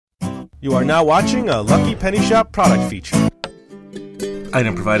You are now watching a Lucky Penny Shop product feature.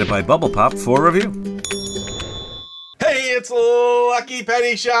 Item provided by Bubble Pop for review. Hey, it's Lucky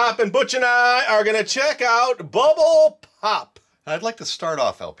Penny Shop, and Butch and I are going to check out Bubble Pop. I'd like to start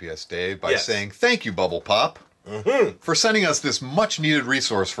off, LPS-Dave, by saying thank you, Bubble Pop, for sending us this much-needed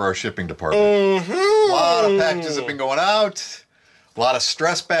resource for our shipping department. A lot of packages have been going out, a lot of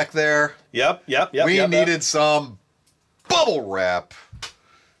stress back there. Yep. We needed some bubble wrap.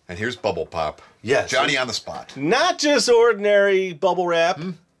 And here's Bubble Pop. Yes. Johnny on the spot. Not just ordinary bubble wrap,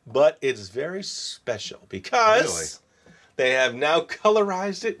 but it's very special because they have now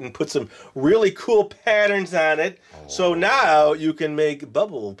colorized it and put some really cool patterns on it. So now you can make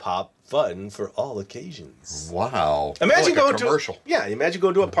Bubble Pop fun for all occasions. Wow. Imagine like going a commercial. Imagine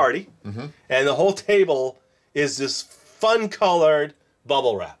going to a party and the whole table is this fun-colored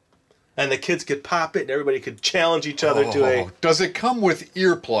bubble wrap. And the kids could pop it, and everybody could challenge each other to a... Does it come with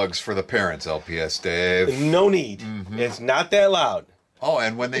earplugs for the parents, LPS-Dave? No need. It's not that loud. Oh,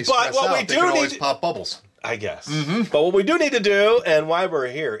 and when they stress out, they can always pop bubbles. I guess. But what we do need to do, and why we're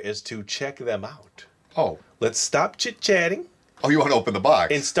here, is to check them out. Oh. Let's stop chit-chatting. Oh, you want to open the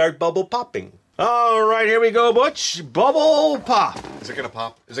box? And start bubble popping. All right, here we go, Butch. Bubble pop. Is it going to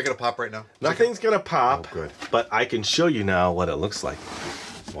pop? Is it going to pop right now? Nothing's going to pop. Oh, good. But I can show you now what it looks like.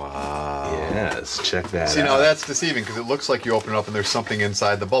 Wow. Yes, check that out. See, now that's deceiving because it looks like you open it up and there's something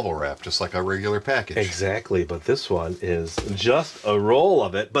inside the bubble wrap, just like a regular package. Exactly, but this one is just a roll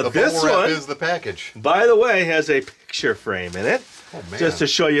of it. But the this bubble wrap one is the package. By the way, has a picture frame in it. Oh, man. Just to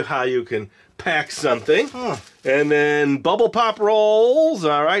show you how you can pack something. And then Bubble Pop rolls,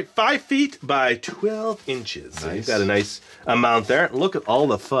 all right, 5 feet by 12 inches. So you've got a nice amount there. Look at all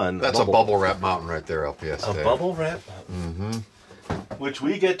the fun. That's a bubble wrap mountain right there, LPS. A bubble wrap mountain. Which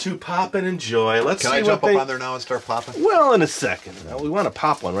we get to pop and enjoy. Let's see Can I jump up on there now and start popping? Well, in a second. We want to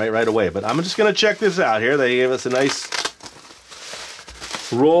pop one right away, but I'm just going to check this out here. They gave us a nice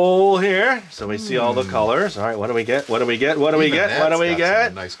roll here, so we see all the colors. All right, what do we get? What do we get? What do we get? What do we get?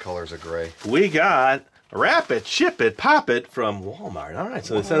 Some nice colors of gray. We got Wrap It, Ship It, Pop It from Walmart. All right,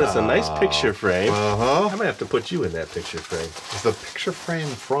 so they sent us a nice picture frame. I'm going to have to put you in that picture frame. Is the picture frame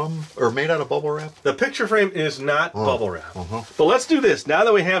from, or made out of bubble wrap? The picture frame is not bubble wrap. But let's do this. Now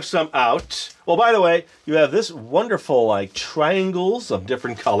that we have some out. Well, by the way, you have this wonderful, like, triangles of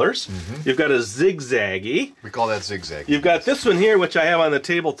different colors. You've got a zigzaggy. We call that zigzag. You've got this one here, which I have on the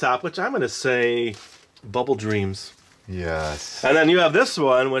tabletop, which I'm going to say Bubble Dreams. Yes. And then you have this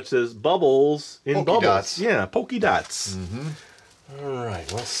one, which is bubbles in Polka bubbles. dots. Yeah, polka dots. All right,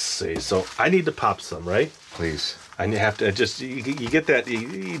 let's see. So I need to pop some, right? Please. I have to just, you get that,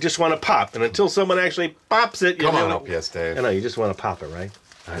 you just want to pop. And until someone actually pops it, Come on, LPS-Dave. I know, you just want to pop it, right?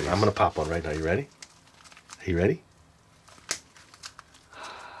 All right, I'm going to pop one right now. You ready? Are you ready?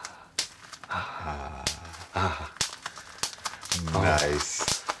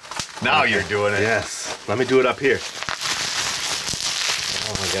 Nice. Now you're doing it. Yes. Let me do it up here.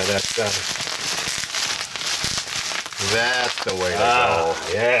 Oh my God, that's done. That's the way to go.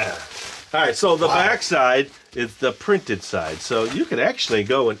 Yeah. All right, so the back side is the printed side. So you could actually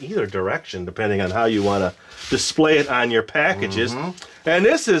go in either direction depending on how you want to display it on your packages. And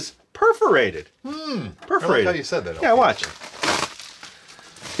this is perforated. Perforated. I like how you said that. Yeah, watch.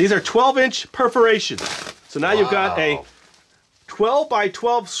 These are 12-inch perforations. So now you've got a 12 by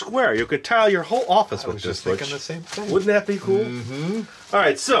 12 square. You could tile your whole office with this. I was just thinking the same thing. Wouldn't that be cool? All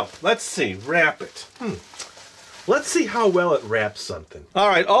right, so let's see. Wrap it. Let's see how well it wraps something. All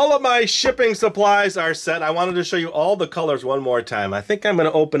right, all of my shipping supplies are set. I wanted to show you all the colors one more time. I think I'm going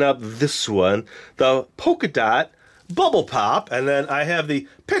to open up this one, the polka dot Bubble Pop, and then I have the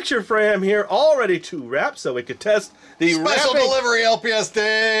picture frame here all ready to wrap so we could test the Special wrapping. delivery,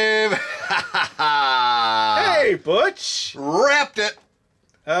 LPS-Dave. Hey, Butch. Wrapped it.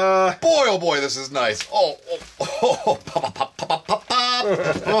 Boy, oh boy, this is nice.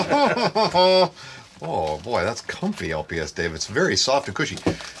 Oh boy, that's comfy, LPS-Dave. It's very soft and cushy.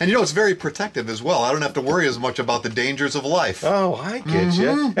 And you know, it's very protective as well. I don't have to worry as much about the dangers of life. Oh, I get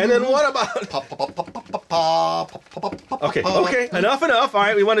you. And then what about... Okay, enough. All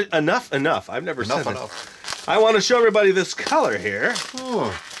right, we want to... Enough. I've never said that. Enough. I want to show everybody this color here.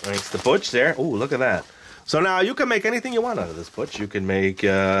 Thanks to Butch there. Oh, look at that. So now you can make anything you want out of this, Butch. You can make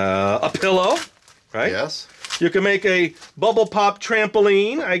a pillow, right? Yes. You can make a Bubble Pop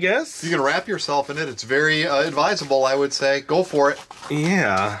trampoline, I guess. You can wrap yourself in it. It's very advisable, I would say. Go for it.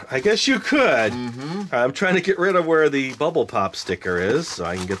 Yeah, I guess you could. I'm trying to get rid of where the Bubble Pop sticker is, so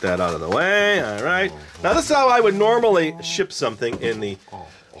I can get that out of the way. All right. Now, this is how I would normally ship something in the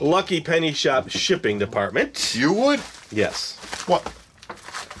Lucky Penny Shop shipping department. You would? Yes. What?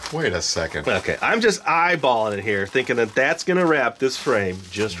 Wait a second. Okay, I'm just eyeballing it here, thinking that that's gonna wrap this frame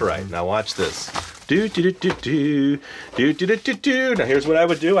just right. Now watch this. Do do do do do do do do do do. Now here's what I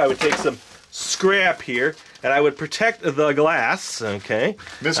would do. I would take some scrap here, and I would protect the glass. Okay,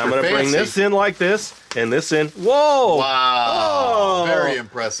 Mr. I'm gonna Fancy. bring this in like this, and this in. Whoa! Wow! Oh. Very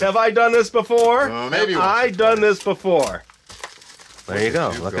impressive. Have I done this before? Maybe Have I done this before? There you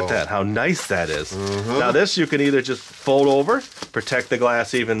go. Look go. at that. How nice that is. Now this you can either just fold over, protect the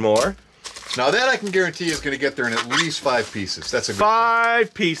glass even more. Now that I can guarantee is going to get there in at least 5 pieces. That's a good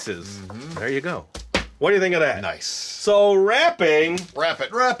 5 pieces. There you go. What do you think of that? Nice. So wrapping. Wrap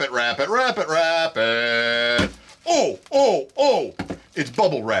it, wrap it, wrap it, wrap it, wrap it. Oh, oh, oh. It's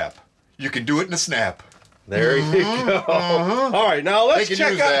bubble wrap. You can do it in a snap. There you go. All right, now let's They can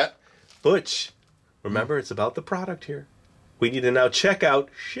check use out. that. Butch, remember it's about the product here. We need to now check out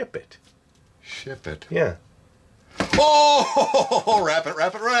ship it. Ship it. Yeah. Oh, wrap it,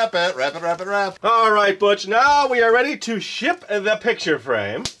 wrap it, wrap it, wrap it, wrap it, wrap. All right, Butch, now we are ready to ship the picture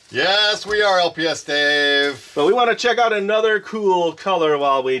frame. Yes, we are LPS-Dave. But we want to check out another cool color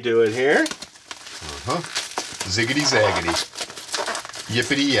while we do it here. Ziggity zaggity.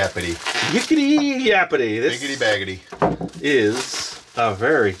 Yippity yappity. Yickety yappity. This Biggity baggity. is a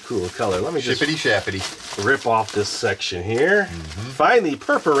very cool color. Let me just Shippity shappity. rip off this section here. Find the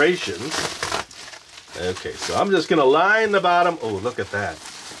perforations. Okay, so I'm just gonna line the bottom. Oh, look at that.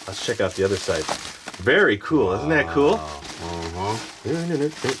 Let's check out the other side. Very cool, isn't that cool?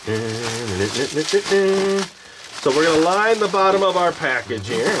 So we're gonna line the bottom of our package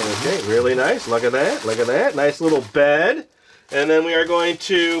here. Okay, really nice. Look at that. Look at that. Nice little bed. And then we are going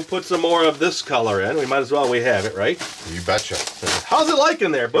to put some more of this color in. We might as well. We have it, right? You betcha. How's it like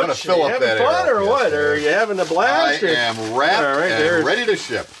in there, Butch? gonna fill you up having that fun air or up, what? yes, Or are you having a I blast? am wrapped All right, and there's- ready to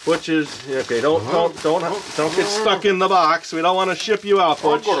ship. Butch is okay. Don't get stuck in the box. We don't want to ship you out,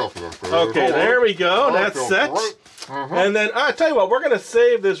 Butch. Okay, there we go. That's set. And then I tell you what, we're going to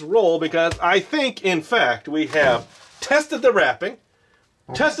save this roll because I think, in fact, we have tested the wrapping,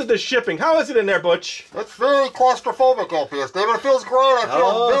 tested the shipping. How is it in there, Butch? It's very claustrophobic, LPS-Dave. It feels great. I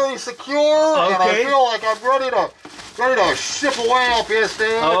feel very secure, and I Okay. feel like I'm ready to ship away,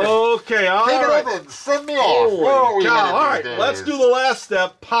 LPS-Dave. Okay, all Take right. it over and send me off. Where are Holy we cow. headed All these right, days? let's do the last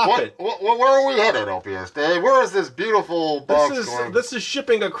step. Pop it. Where are we headed, LPS-Dave? Where is this beautiful box going? This is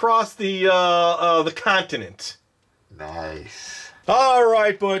shipping across the continent. Nice. All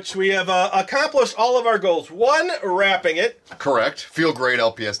right, Butch, we have accomplished all of our goals. 1, wrapping it. Correct. Feel great,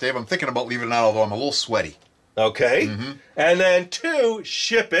 LPS-Dave. I'm thinking about leaving it out, although I'm a little sweaty. Okay. And then 2,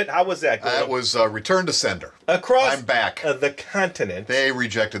 ship it. How was that going? That was return to sender. Across I'm back. The continent. They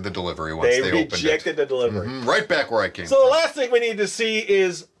rejected the delivery once they opened it. rejected the delivery. Right back where I came So the from. last thing we need to see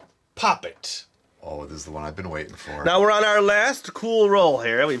is pop it. Oh, this is the one I've been waiting for. Now we're on our last cool roll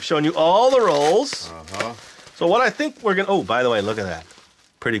here. We've shown you all the rolls. So what I think we're going to... Oh, by the way, look at that.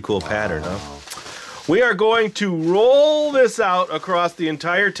 Pretty cool pattern, huh? We are going to roll this out across the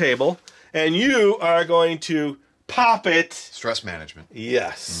entire table, and you are going to pop it. Stress management.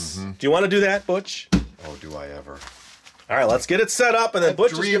 Yes. Do you want to do that, Butch? Oh, do I ever. All right, let's get it set up, and then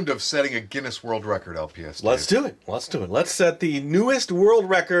Butch is Dreamed of setting a Guinness World Record, LPS. Let's do it. Let's do it. Let's set the newest world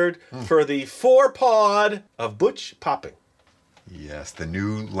record for the 4-pod of Butch popping. Yes, the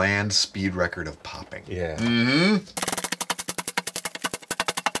new land speed record of popping. Yeah.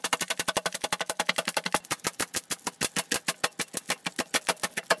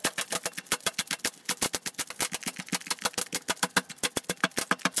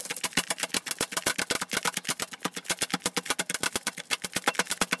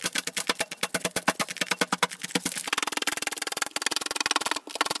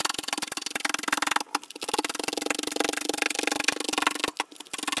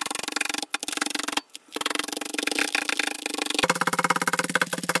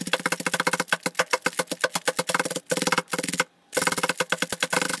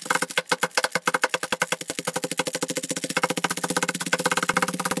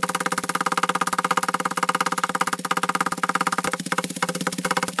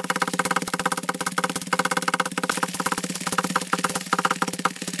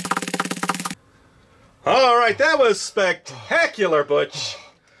 All right, that was spectacular, Butch.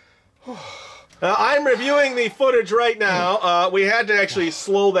 I'm reviewing the footage right now. We had to actually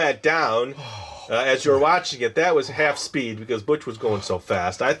slow that down as you were watching it. That was half speed because Butch was going so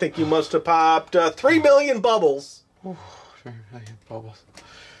fast. I think you must have popped 3 million bubbles. 3 million bubbles.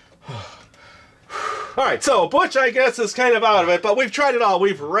 All right, so Butch, I guess, is kind of out of it, but we've tried it all.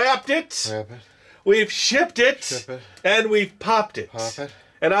 We've wrapped it, Wrap it. we've shipped it, Ship it. and we've popped it. Pop it.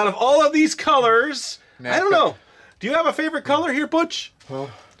 And out of all of these colors, I don't Napkin. know. Do you have a favorite color here, Butch?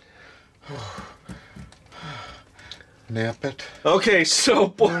 Nap it. Okay, so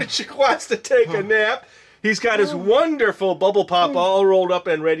Butch wants to take a nap. He's got his wonderful bubble pop all rolled up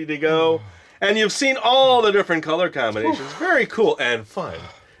and ready to go. And you've seen all the different color combinations. Very cool and fun.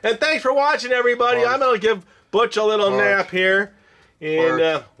 And thanks for watching, everybody. I'm going to give Butch a little nap here.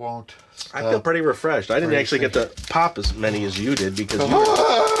 And won't I feel pretty refreshed. I didn't actually get to pop as many as you did because you were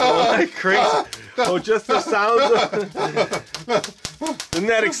like crazy. Oh, just the sounds of... Isn't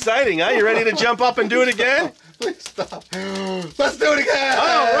that exciting, huh? You ready to jump up and do it again? Please stop. Let's do it again.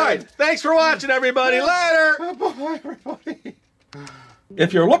 All right. Thanks for watching, everybody. Later. Bye, everybody.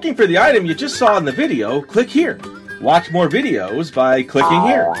 If you're looking for the item you just saw in the video, click here. Watch more videos by clicking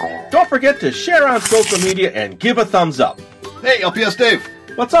here. Don't forget to share on social media and give a thumbs up. Hey, LPS-Dave.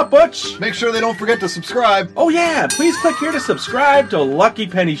 What's up, Butch? Make sure they don't forget to subscribe. Oh yeah, please click here to subscribe to Lucky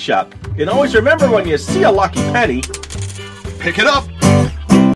Penny Shop. And always remember, when you see a lucky penny, pick it up.